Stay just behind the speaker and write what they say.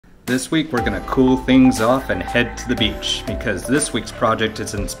This week we're gonna cool things off and head to the beach because this week's project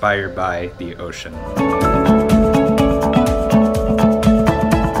is inspired by the ocean.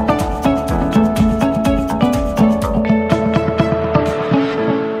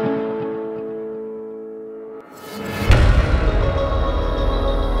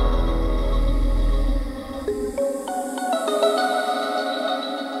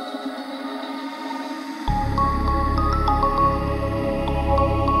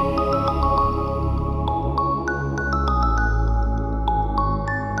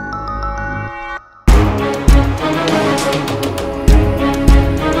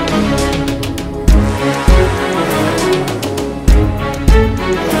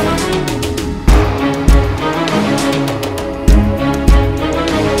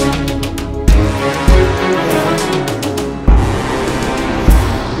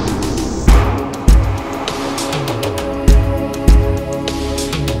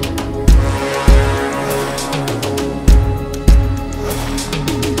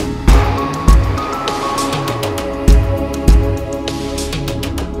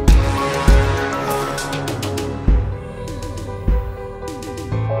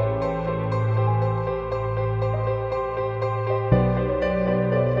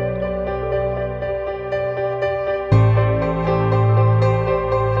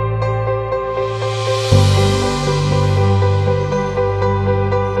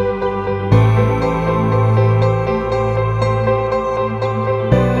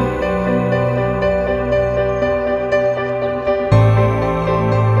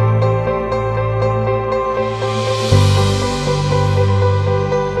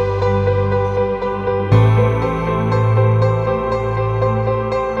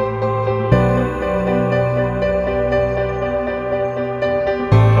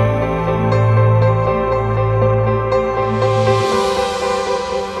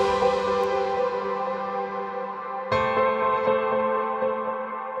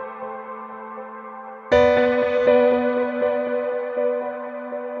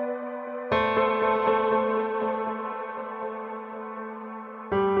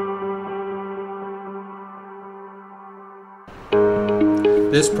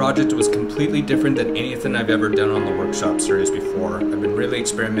 This project was completely different than anything I've ever done on the workshop series before. I've been really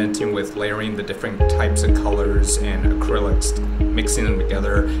experimenting with layering the different types of colors and acrylics, mixing them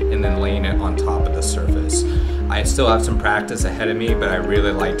together, and then laying it on top of the surface. I still have some practice ahead of me, but I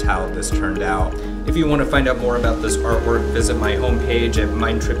really liked how this turned out. If you want to find out more about this artwork, visit my homepage at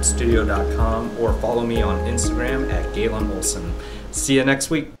mindtripstudio.com or follow me on Instagram at GALEN'S. See you next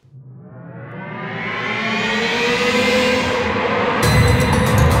week.